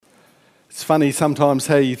It's funny sometimes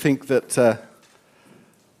how you think that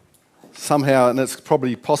somehow, and it's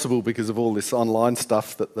probably possible because of all this online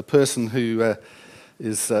stuff, that the person who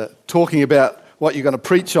is talking about what you're going to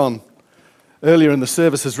preach on earlier in the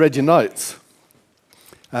service has read your notes.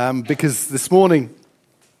 Because this morning,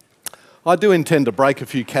 I do intend to break a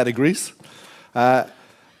few categories, but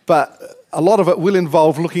a lot of it will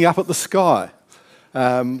involve looking up at the sky.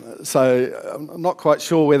 So I'm not quite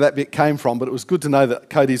sure where that bit came from, but it was good to know that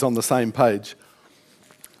Cody's on the same page.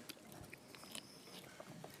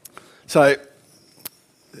 So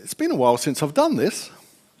it's been a while since I've done this.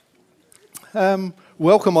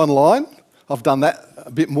 Welcome online. I've done that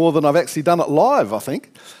a bit more than I've actually done it live, I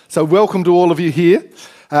think. So welcome to all of you here.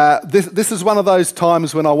 This is one of those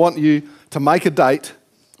times when I want you to make a date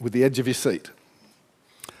with the edge of your seat.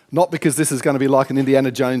 Not because this is going to be like an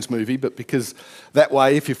Indiana Jones movie, but because that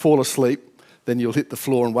way, if you fall asleep, then you'll hit the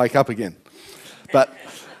floor and wake up again. But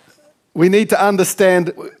we need to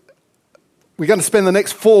understand, we're going to spend the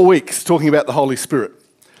next 4 weeks talking about the Holy Spirit.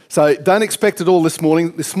 So don't expect it all this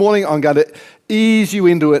morning. This morning I'm going to ease you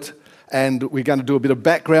into it, and we're going to do a bit of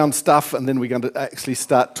background stuff, and then we're going to actually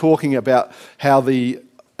start talking about how the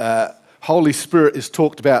Holy Spirit is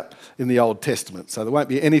talked about in the Old Testament. So there won't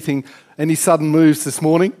be any sudden moves this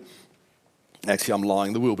morning. Actually, I'm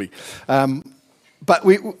lying, there will be. But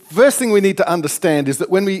first thing we need to understand is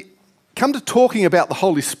that when we come to talking about the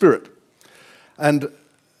Holy Spirit and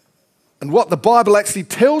what the Bible actually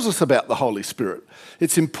tells us about the Holy Spirit,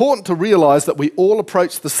 it's important to realise that we all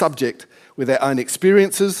approach the subject with our own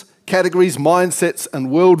experiences, categories, mindsets and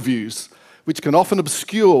worldviews, which can often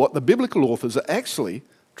obscure what the biblical authors are actually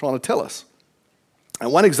trying to tell us.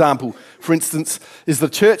 And one example, for instance, is the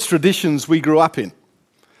church traditions we grew up in.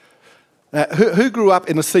 Who grew up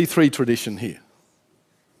in a C3 tradition here?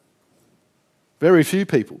 Very few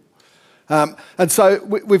people. And so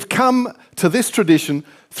we've come to this tradition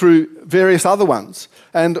through various other ones.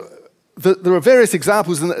 And there are various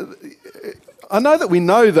examples. And I know that we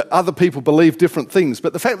know that other people believe different things,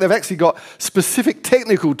 but the fact they've actually got specific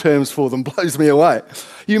technical terms for them blows me away.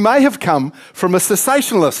 You may have come from a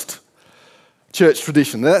cessationalist church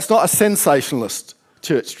tradition. Now, that's not a sensationalist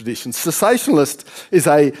church tradition. Cessationalist is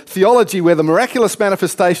a theology where the miraculous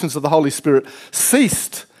manifestations of the Holy Spirit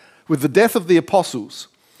ceased with the death of the apostles.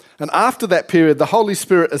 And after that period, the Holy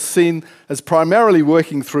Spirit is seen as primarily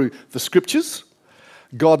working through the Scriptures,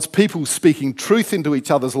 God's people speaking truth into each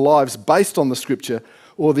other's lives based on the Scripture,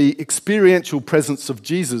 or the experiential presence of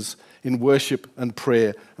Jesus in worship and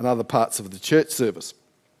prayer and other parts of the church service.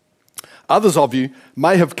 Others of you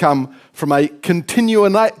may have come from a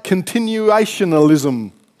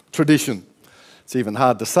continuationalism tradition. It's even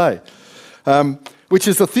hard to say. Which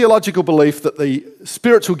is the theological belief that the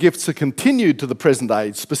spiritual gifts are continued to the present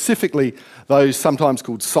age, specifically those sometimes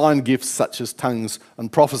called sign gifts such as tongues and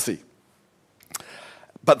prophecy.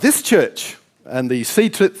 But this church and the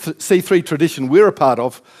C3 tradition we're a part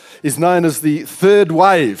of is known as the third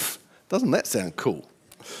wave. Doesn't that sound cool?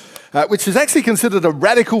 Which is actually considered a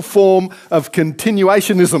radical form of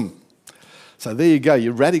continuationism. So there you go,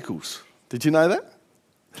 you radicals. Did you know that?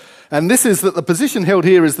 And this is that the position held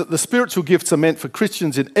here is that the spiritual gifts are meant for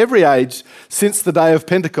Christians in every age since the day of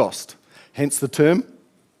Pentecost. Hence the term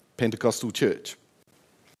Pentecostal church.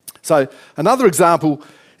 So another example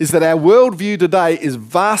is that our worldview today is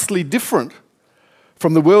vastly different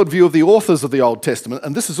from the worldview of the authors of the Old Testament.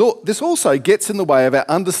 And this also gets in the way of our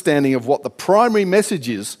understanding of what the primary message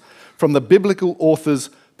is from the biblical author's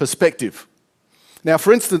perspective. Now,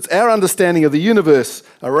 for instance, our understanding of the universe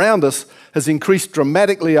around us has increased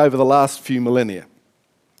dramatically over the last few millennia.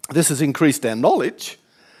 This has increased our knowledge,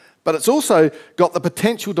 but it's also got the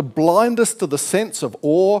potential to blind us to the sense of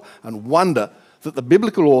awe and wonder that the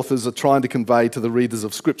biblical authors are trying to convey to the readers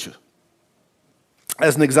of Scripture.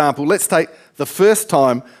 As an example, let's take the first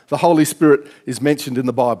time the Holy Spirit is mentioned in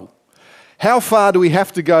the Bible. How far do we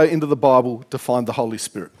have to go into the Bible to find the Holy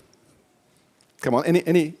Spirit? Come on,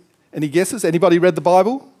 any guesses? Anybody read the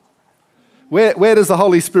Bible? Where does the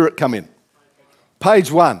Holy Spirit come in?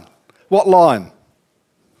 Page 1. What line?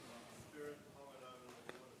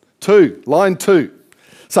 2. Line 2.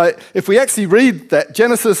 So if we actually read that,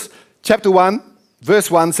 Genesis chapter 1, verse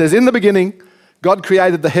 1 says, "In the beginning, God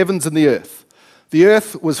created the heavens and the earth. The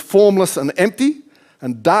earth was formless and empty,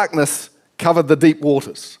 and darkness covered the deep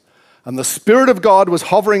waters. And the Spirit of God was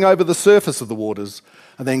hovering over the surface of the waters.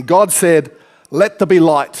 And then God said, 'Let there be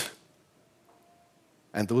light.'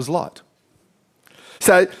 And there was light."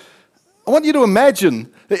 So I want you to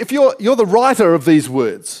imagine that if you're the writer of these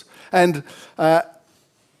words, and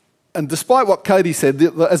despite what Cody said,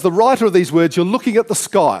 as the writer of these words, you're looking at the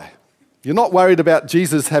sky. You're not worried about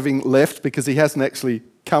Jesus having left because he hasn't actually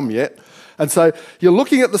come yet. And so you're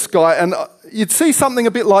looking at the sky and you'd see something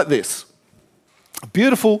a bit like this. A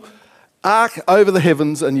beautiful arc over the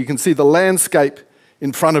heavens, and you can see the landscape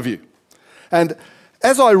in front of you. And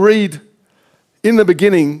as I read, in the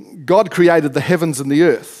beginning, God created the heavens and the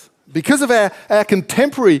earth. Because of our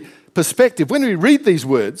contemporary perspective, when we read these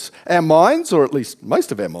words, our minds, or at least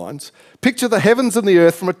most of our minds, picture the heavens and the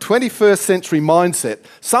earth from a 21st century mindset,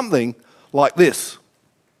 something like this.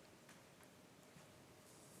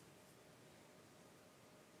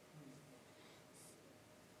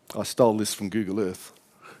 I stole this from Google Earth.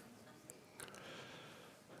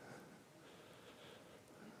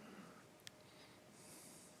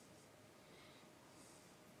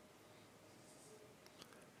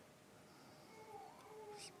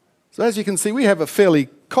 So as you can see, we have a fairly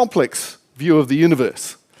complex view of the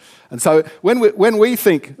universe. And so when we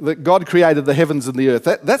think that God created the heavens and the earth,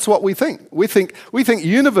 that's what we think. We think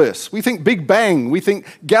universe, we think Big Bang, we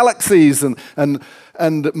think galaxies and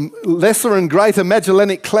lesser and greater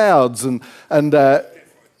Magellanic Clouds and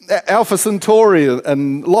Alpha Centauri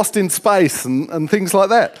and Lost in Space and things like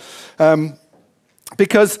that.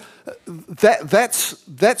 Because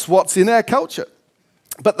that's what's in our culture.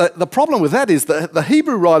 But the problem with that is that the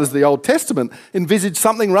Hebrew writers of the Old Testament envisaged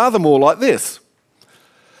something rather more like this.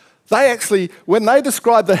 They actually, when they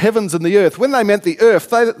described the heavens and the earth, when they meant the earth,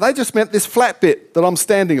 they just meant this flat bit that I'm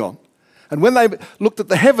standing on. And when they looked at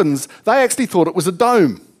the heavens, they actually thought it was a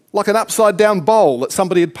dome, like an upside-down bowl that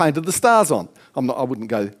somebody had painted the stars on. I wouldn't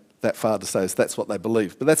go that far to say that's what they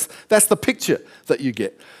believe, but that's the picture that you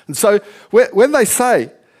get. And so when they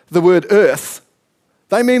say the word earth,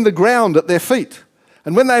 they mean the ground at their feet.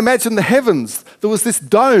 And when they imagined the heavens, there was this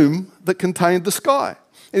dome that contained the sky.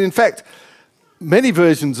 And in fact, many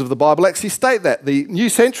versions of the Bible actually state that. The New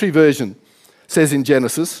Century Version says in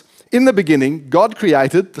Genesis, "In the beginning, God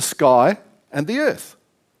created the sky and the earth.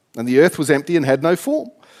 And the earth was empty and had no form."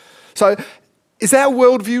 So, is our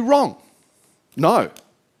worldview wrong? No.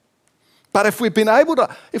 But if we can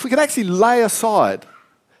actually lay aside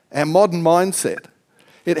our modern mindset,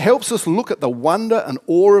 it helps us look at the wonder and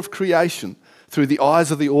awe of creation through the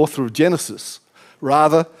eyes of the author of Genesis,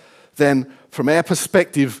 rather than from our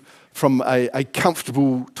perspective from a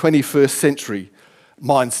comfortable 21st century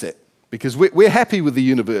mindset. Because we're happy with the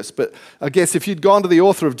universe, but I guess if you'd gone to the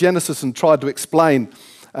author of Genesis and tried to explain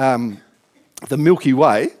the Milky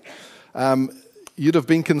Way, you'd have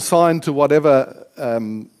been consigned to whatever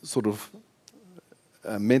sort of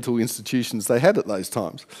mental institutions they had at those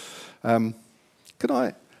times. Can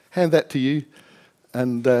I hand that to you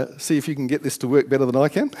and see if you can get this to work better than I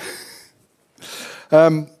can?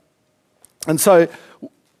 And so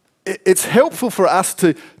it's helpful for us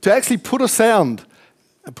to actually put aside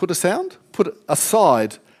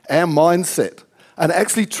our mindset and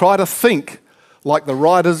actually try to think like the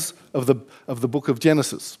writers of the book of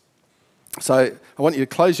Genesis. So I want you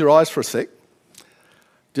to close your eyes for a sec.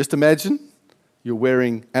 Just imagine you're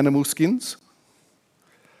wearing animal skins.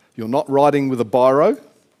 You're not writing with a biro.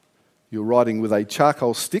 You're writing with a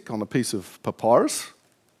charcoal stick on a piece of papyrus.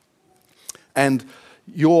 And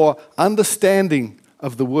your understanding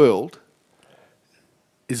of the world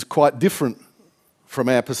is quite different from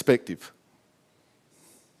our perspective.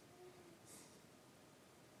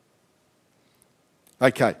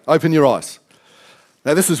 Okay, open your eyes.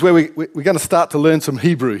 Now this is where we're going to start to learn some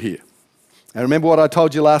Hebrew here. And remember what I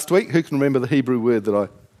told you last week? Who can remember the Hebrew word that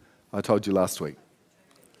I told you last week?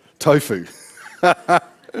 Tofu.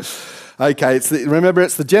 Okay, remember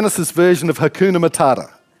it's the Genesis version of Hakuna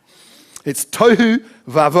Matata. It's tohu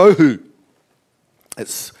vavohu.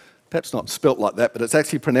 It's perhaps not spelt like that, but it's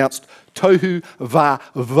actually pronounced tohu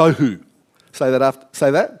vavohu.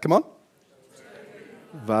 Say that, come on.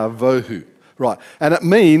 Vavohu. Right, and it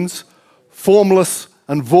means formless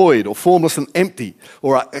and void, or formless and empty,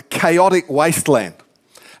 or a chaotic wasteland.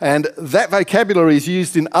 And that vocabulary is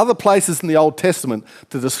used in other places in the Old Testament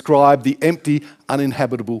to describe the empty,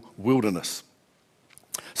 uninhabitable wilderness.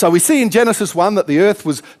 So we see in Genesis 1 that the earth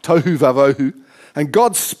was tohu vavohu, and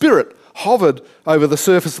God's Spirit hovered over the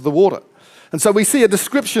surface of the water. And so we see a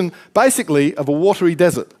description basically of a watery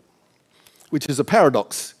desert, which is a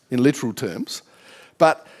paradox in literal terms,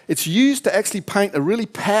 but it's used to actually paint a really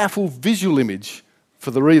powerful visual image for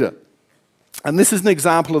the reader. And this is an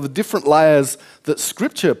example of the different layers that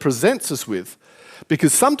Scripture presents us with,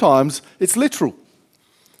 because sometimes it's literal,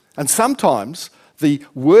 and sometimes the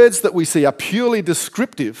words that we see are purely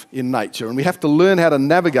descriptive in nature, and we have to learn how to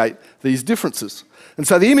navigate these differences. And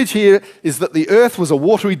so the image here is that the earth was a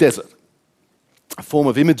watery desert, a form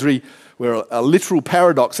of imagery where a literal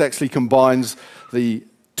paradox actually combines the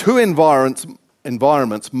two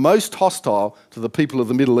environments most hostile to the people of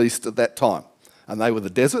the Middle East at that time, and they were the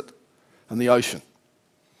desert and the ocean.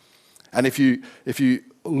 And if you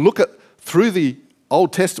look at through the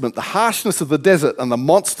Old Testament, the harshness of the desert and the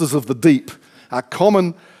monsters of the deep are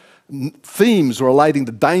common themes relating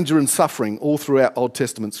to danger and suffering all throughout Old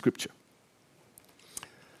Testament scripture.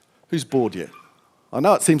 Who's bored yet? I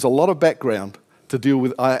know it seems a lot of background to deal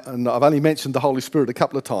with, and I've only mentioned the Holy Spirit a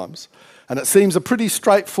couple of times, and it seems a pretty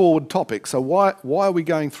straightforward topic, so why are we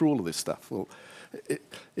going through all of this stuff? Well,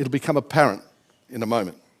 it'll become apparent in a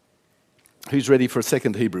moment. Who's ready for a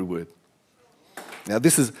second Hebrew word? Now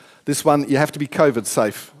this one, you have to be COVID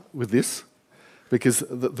safe with this, because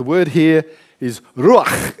the word here is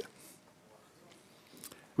ruach,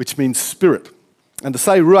 which means spirit. And to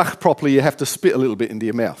say ruach properly, you have to spit a little bit into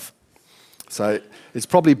your mouth. So it's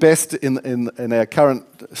probably best in our current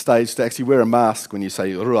stage to actually wear a mask when you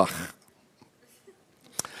say ruach.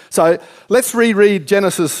 So let's reread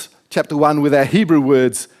Genesis chapter 1 with our Hebrew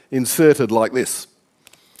words inserted like this.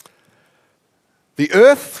 The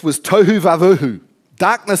earth was tohu vavohu.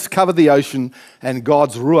 Darkness covered the ocean, and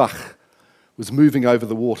God's ruach was moving over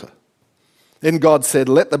the water. Then God said,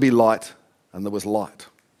 "Let there be light," and there was light.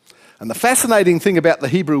 And the fascinating thing about the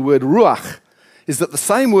Hebrew word ruach is that the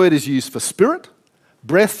same word is used for spirit,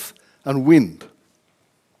 breath, and wind.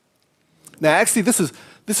 Now, actually, this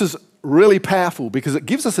is really powerful because it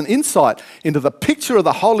gives us an insight into the picture of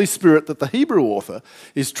the Holy Spirit that the Hebrew author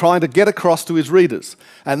is trying to get across to his readers.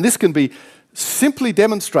 And this can be simply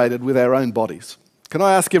demonstrated with our own bodies. Can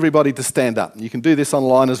I ask everybody to stand up? You can do this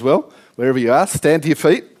online as well, wherever you are. Stand to your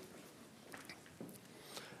feet.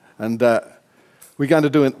 And we're going to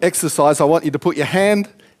do an exercise. I want you to put your hand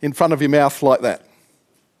in front of your mouth like that.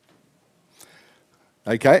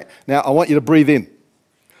 Okay, now I want you to breathe in.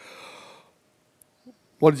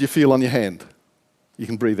 What did you feel on your hand? You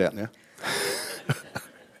can breathe out now.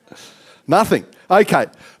 Nothing. Okay,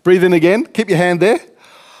 breathe in again. Keep your hand there.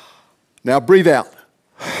 Now breathe out.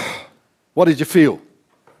 What did you feel?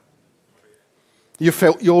 You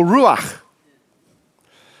felt your ruach.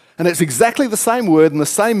 And it's exactly the same word and the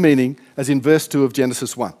same meaning as in verse 2 of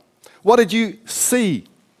Genesis 1. What did you see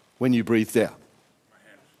when you breathed out?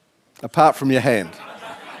 Apart from your hand.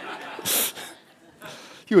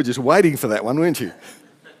 You were just waiting for that one, weren't you?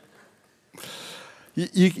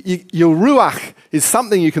 Your ruach is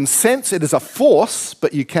something you can sense. It is a force,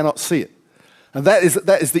 but you cannot see it. And that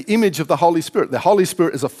is the image of the Holy Spirit. The Holy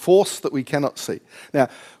Spirit is a force that we cannot see. Now,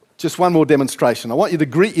 just one more demonstration. I want you to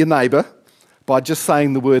greet your neighbour by just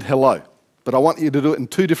saying the word hello. But I want you to do it in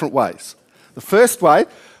two different ways. The first way,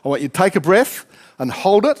 I want you to take a breath and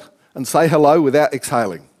hold it and say hello without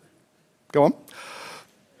exhaling. Go on.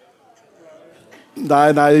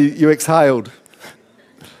 No, you exhaled.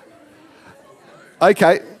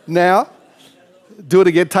 Okay, now do it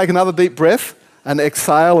again. Take another deep breath and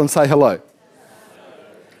exhale and say hello.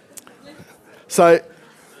 So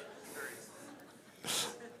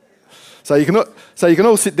you can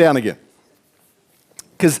all sit down again.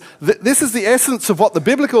 Because this is the essence of what the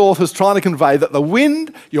biblical author is trying to convey, that the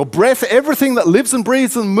wind, your breath, everything that lives and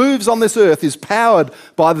breathes and moves on this earth is powered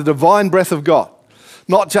by the divine breath of God.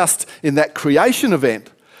 Not just in that creation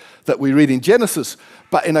event that we read in Genesis,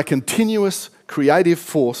 but in a continuous creative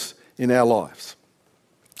force in our lives.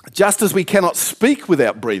 Just as we cannot speak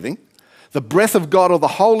without breathing, the breath of God or the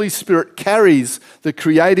Holy Spirit carries the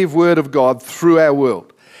creative word of God through our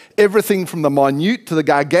world. Everything from the minute to the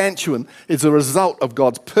gargantuan is a result of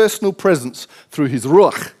God's personal presence through his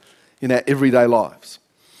ruach in our everyday lives.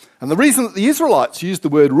 And the reason that the Israelites used the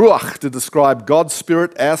word ruach to describe God's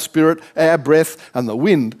spirit, our breath, and the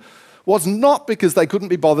wind was not because they couldn't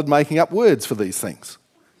be bothered making up words for these things.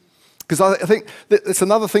 Because I think that it's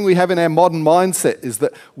another thing we have in our modern mindset is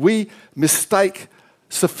that we mistake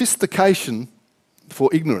sophistication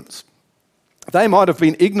for ignorance. They might have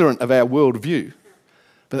been ignorant of our worldview,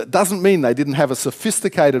 but it doesn't mean they didn't have a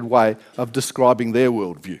sophisticated way of describing their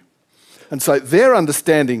worldview. And so their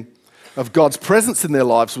understanding of God's presence in their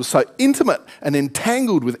lives was so intimate and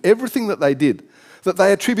entangled with everything that they did that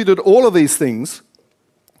they attributed all of these things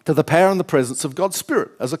to the power and the presence of God's Spirit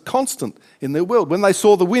as a constant in their world. When they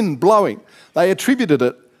saw the wind blowing, they attributed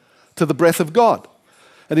it to the breath of God.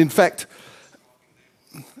 And in fact,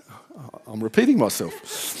 I'm repeating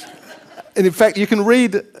myself. And in fact, you can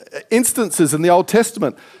read instances in the Old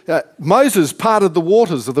Testament. Moses parted the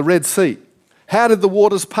waters of the Red Sea. How did the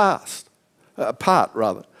waters part?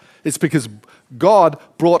 It's because God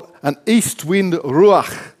brought an east wind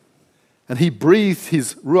ruach, and he breathed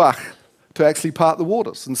his ruach to actually part the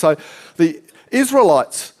waters. And so the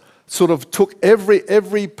Israelites sort of took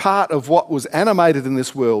every part of what was animated in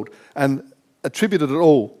this world and attributed it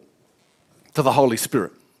all to the Holy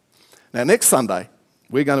Spirit. Now, next Sunday,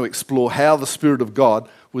 we're going to explore how the Spirit of God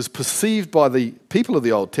was perceived by the people of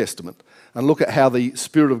the Old Testament and look at how the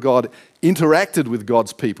Spirit of God interacted with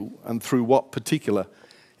God's people and through what particular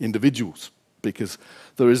individuals. Because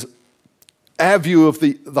there is our view of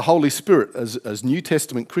the Holy Spirit as New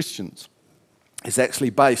Testament Christians is actually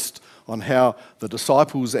based on how the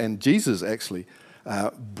disciples and Jesus actually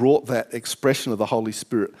brought that expression of the Holy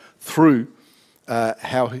Spirit through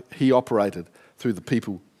how he operated through the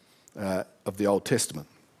people of the Old Testament.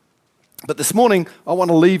 But this morning, I want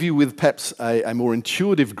to leave you with perhaps a more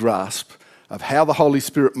intuitive grasp of how the Holy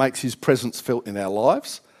Spirit makes his presence felt in our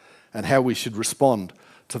lives and how we should respond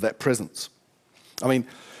to that presence. I mean,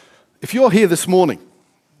 if you're here this morning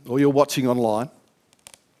or you're watching online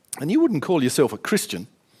and you wouldn't call yourself a Christian,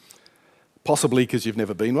 possibly because you've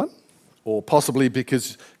never been one, or possibly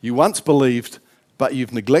because you once believed but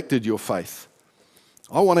you've neglected your faith,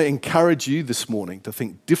 I want to encourage you this morning to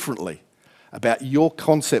think differently about your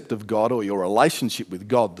concept of God or your relationship with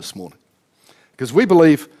God this morning. Because we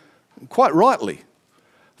believe, quite rightly,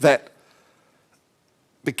 that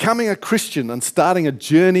becoming a Christian and starting a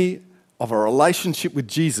journey of a relationship with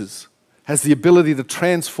Jesus has the ability to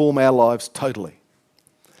transform our lives totally.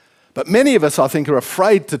 But many of us, I think, are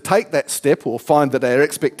afraid to take that step or find that our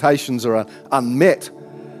expectations are unmet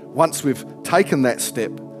once we've taken that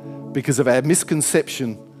step because of our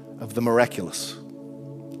misconception of the miraculous.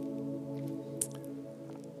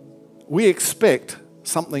 We expect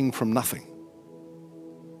something from nothing.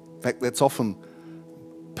 In fact, that's often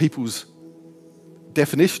people's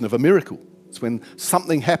definition of a miracle. It's when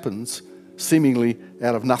something happens seemingly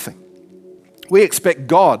out of nothing. We expect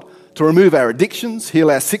God to remove our addictions, heal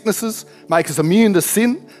our sicknesses, make us immune to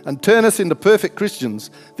sin, and turn us into perfect Christians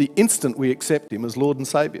the instant we accept him as Lord and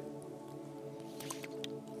Saviour.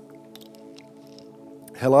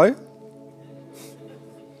 Hello?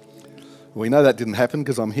 We know that didn't happen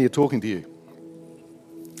because I'm here talking to you.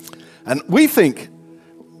 And we think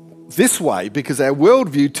this way because our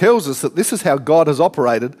worldview tells us that this is how God has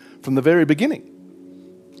operated from the very beginning.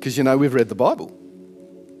 Because, you know, we've read the Bible.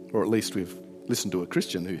 Or at least we've listened to a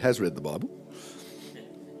Christian who has read the Bible.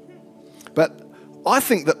 But I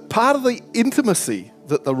think that part of the intimacy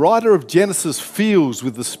that the writer of Genesis feels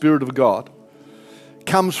with the Spirit of God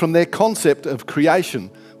comes from their concept of creation,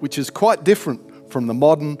 which is quite different from the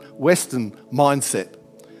modern Western mindset,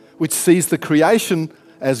 which sees the creation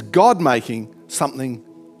as God making something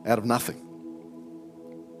out of nothing.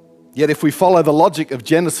 Yet if we follow the logic of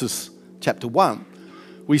Genesis chapter 1,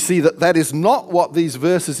 we see that that is not what these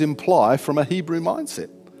verses imply from a Hebrew mindset.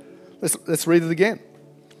 Let's read it again.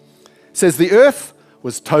 It says, the earth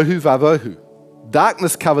was tohu vavohu.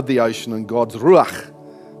 Darkness covered the ocean and God's ruach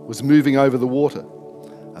was moving over the water.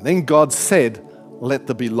 And then God said, let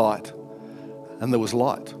there be light. And there was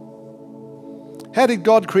light. How did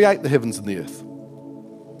God create the heavens and the earth?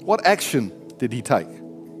 What action did he take?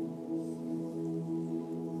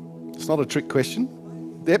 It's not a trick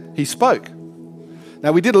question. Yep, he spoke.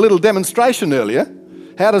 Now, we did a little demonstration earlier.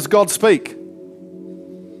 How does God speak?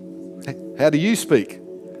 How do you speak?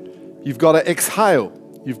 You've got to exhale.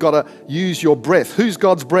 You've got to use your breath. Who's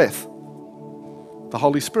God's breath? The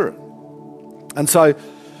Holy Spirit. And so,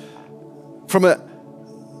 from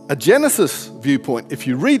a Genesis viewpoint, if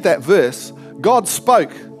you read that verse, God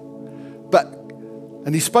spoke,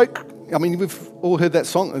 and he spoke, I mean, we've all heard that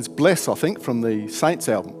song, it's Bless, I think, from the Saints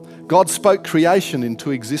album. God spoke creation into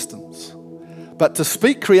existence. But to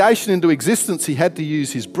speak creation into existence, he had to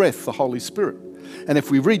use his breath, the Holy Spirit. And if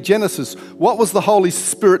we read Genesis, what was the Holy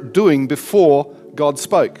Spirit doing before God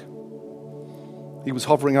spoke? He was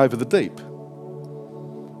hovering over the deep.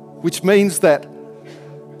 Which means that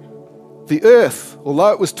the earth,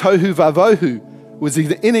 although it was tohu vavohu, was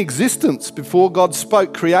in existence before God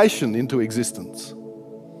spoke creation into existence.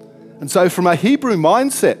 And so from a Hebrew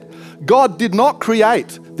mindset, God did not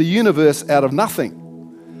create the universe out of nothing.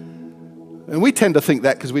 And we tend to think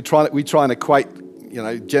that because we try and equate,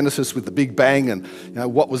 Genesis with the Big Bang and,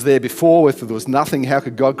 what was there before. If there was nothing, how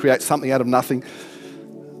could God create something out of nothing?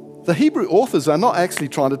 The Hebrew authors are not actually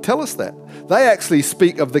trying to tell us that. They actually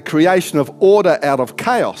speak of the creation of order out of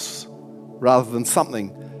chaos rather than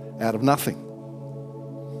something out of nothing.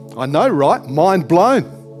 I know, right? Mind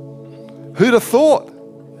blown. Who'd have thought?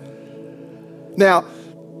 Now,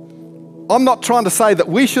 I'm not trying to say that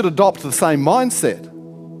we should adopt the same mindset,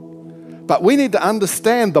 but we need to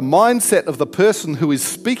understand the mindset of the person who is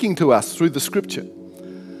speaking to us through the scripture.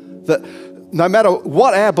 That no matter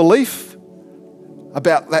what our belief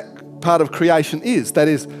about that part of creation is. That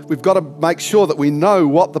is, we've got to make sure that we know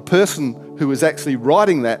what the person who is actually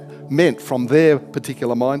writing that meant from their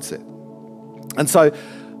particular mindset. And so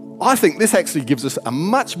I think this actually gives us a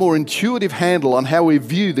much more intuitive handle on how we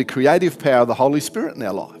view the creative power of the Holy Spirit in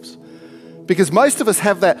our lives. Because most of us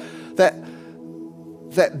have that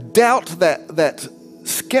doubt, that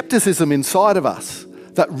skepticism inside of us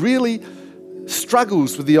that really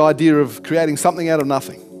struggles with the idea of creating something out of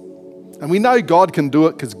nothing. And we know God can do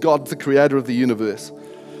it because God's the creator of the universe.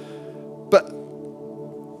 But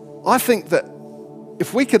I think that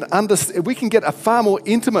if we can get a far more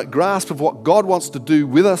intimate grasp of what God wants to do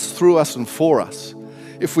with us, through us, and for us,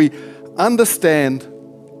 if we understand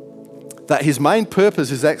that his main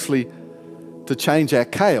purpose is actually to change our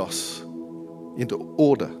chaos into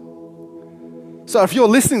order. So if you're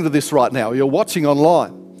listening to this right now, you're watching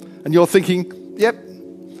online, and you're thinking, yep,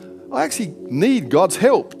 I actually need God's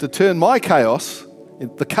help to turn my chaos,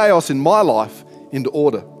 the chaos in my life, into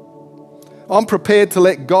order. I'm prepared to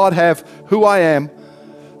let God have who I am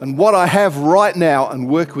and what I have right now and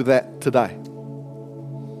work with that today.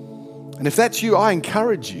 And if that's you, I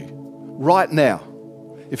encourage you right now.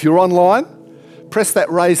 If you're online, press that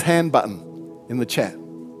raise hand button in the chat.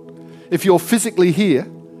 If you're physically here,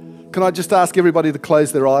 can I just ask everybody to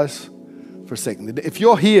close their eyes for a second? If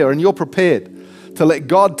you're here and you're prepared to let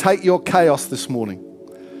God take your chaos this morning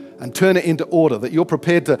and turn it into order, that you're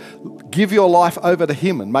prepared to give your life over to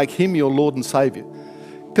him and make him your Lord and Savior,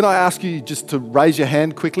 can I ask you just to raise your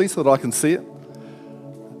hand quickly so that I can see it?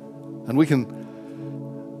 And we can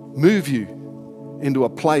move you into a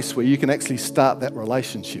place where you can actually start that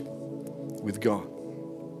relationship with God.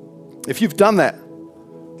 If you've done that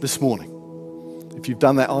this morning, if you've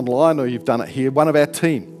done that online or you've done it here, one of our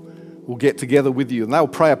team will get together with you and they'll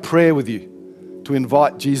pray a prayer with you to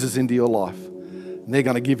invite Jesus into your life. And they're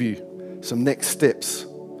going to give you some next steps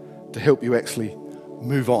to help you actually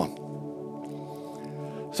move on.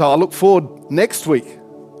 So I look forward next week.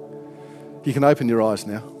 You can open your eyes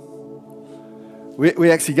now.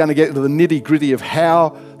 We're actually going to get into the nitty-gritty of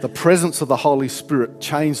how the presence of the Holy Spirit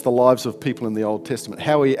changed the lives of people in the Old Testament,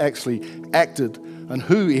 how he actually acted and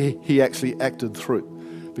who he actually acted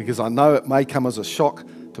through. Because I know it may come as a shock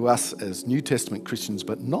to us as New Testament Christians,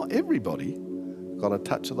 but not everybody got a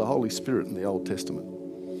touch of the Holy Spirit in the Old Testament.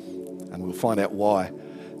 And we'll find out why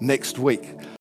next week.